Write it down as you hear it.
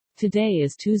Today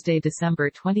is Tuesday,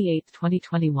 December 28,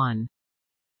 2021.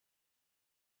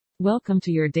 Welcome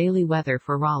to your daily weather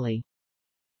for Raleigh.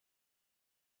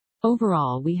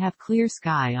 Overall, we have clear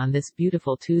sky on this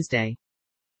beautiful Tuesday.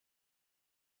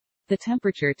 The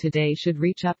temperature today should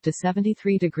reach up to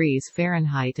 73 degrees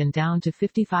Fahrenheit and down to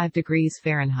 55 degrees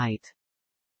Fahrenheit.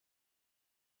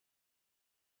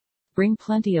 Bring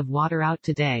plenty of water out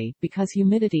today, because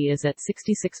humidity is at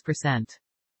 66%.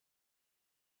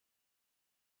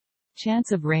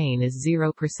 Chance of rain is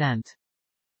 0%.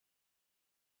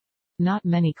 Not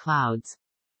many clouds.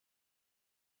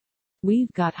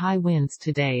 We've got high winds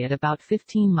today at about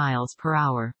 15 miles per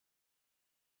hour.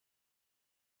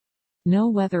 No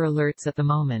weather alerts at the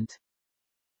moment.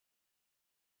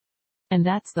 And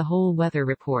that's the whole weather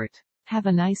report. Have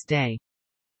a nice day.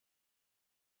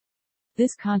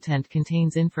 This content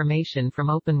contains information from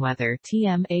OpenWeather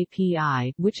 (TM)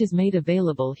 API, which is made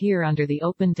available here under the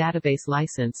Open Database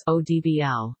License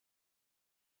 (ODBL).